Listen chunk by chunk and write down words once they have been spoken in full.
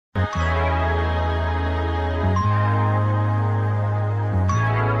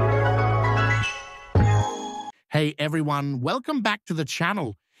Hey everyone, welcome back to the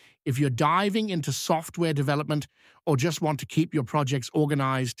channel. If you're diving into software development or just want to keep your projects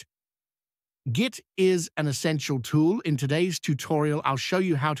organized, Git is an essential tool. In today's tutorial, I'll show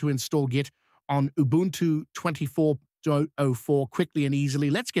you how to install Git on Ubuntu 24.04 quickly and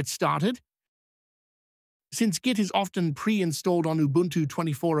easily. Let's get started. Since Git is often pre-installed on Ubuntu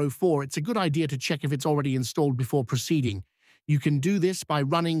 24.04, it's a good idea to check if it's already installed before proceeding. You can do this by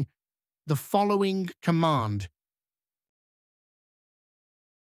running the following command.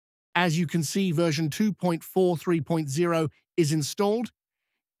 As you can see, version 2.43.0 is installed.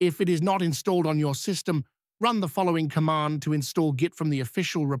 If it is not installed on your system, run the following command to install Git from the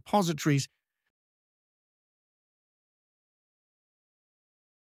official repositories.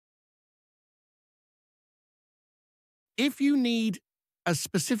 If you need a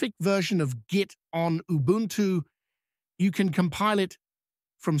specific version of Git on Ubuntu, you can compile it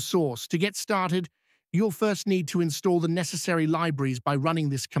from source. To get started, you'll first need to install the necessary libraries by running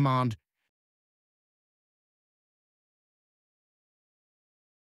this command.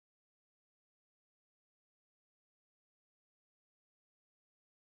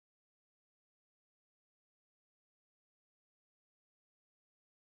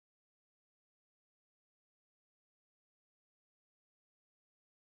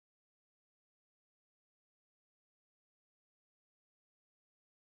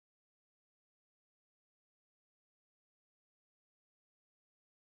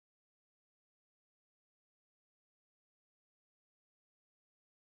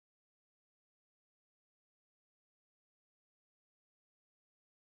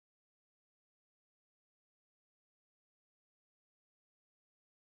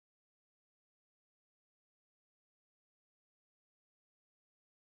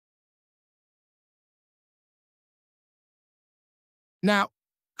 Now,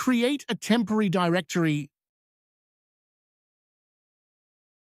 create a temporary directory.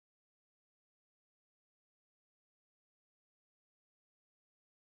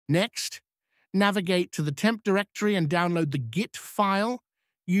 Next, navigate to the temp directory and download the Git file.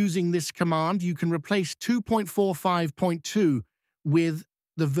 Using this command, you can replace 2.45.2 with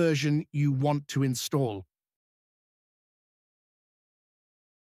the version you want to install.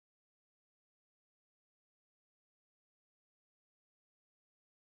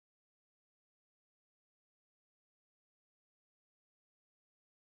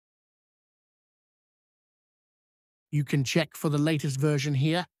 You can check for the latest version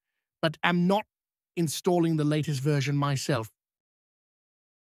here, but I'm not installing the latest version myself.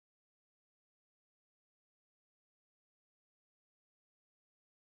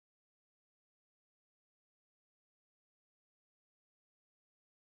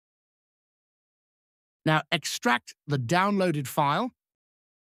 Now extract the downloaded file.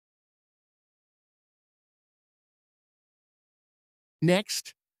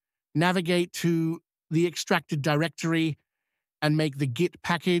 Next, navigate to the extracted directory and make the Git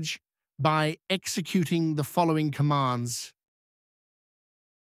package by executing the following commands.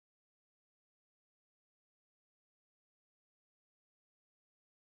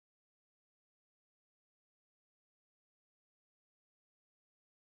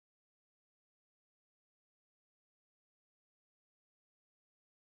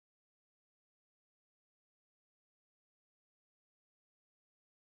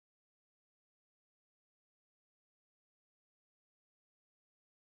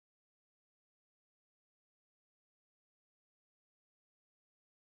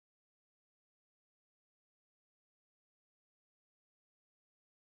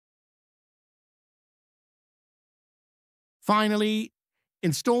 Finally,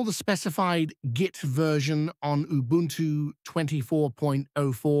 install the specified Git version on Ubuntu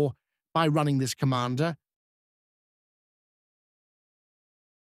 24.04 by running this command.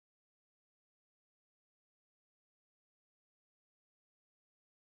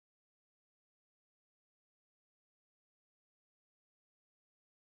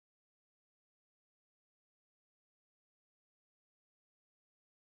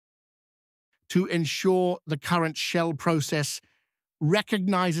 To ensure the current shell process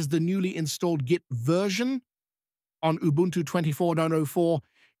recognizes the newly installed Git version on Ubuntu 24.04,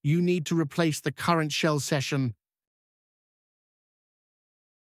 you need to replace the current shell session.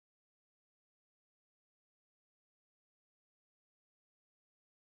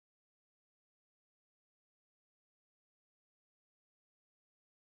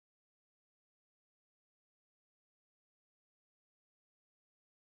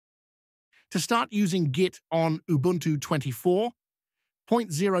 To start using Git on Ubuntu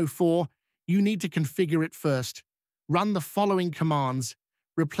 24.04, you need to configure it first. Run the following commands.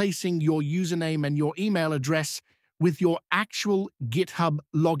 replacing your username and your email address with your actual GitHub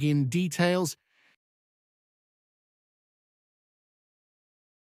login details.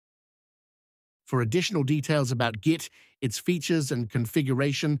 For additional details about Git, its features and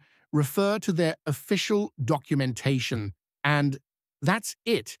configuration, refer to their official documentation. And that's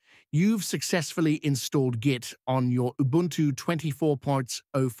it. You've successfully installed Git on your Ubuntu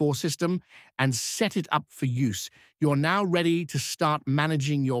 24.04 system and set it up for use. You're now ready to start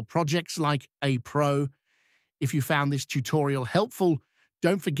managing your projects like a pro. If you found this tutorial helpful,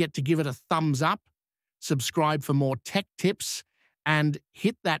 don't forget to give it a thumbs up, subscribe for more tech tips, and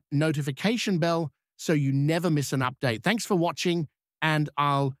hit that notification bell so you never miss an update. Thanks for watching, and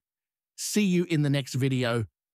I'll see you in the next video.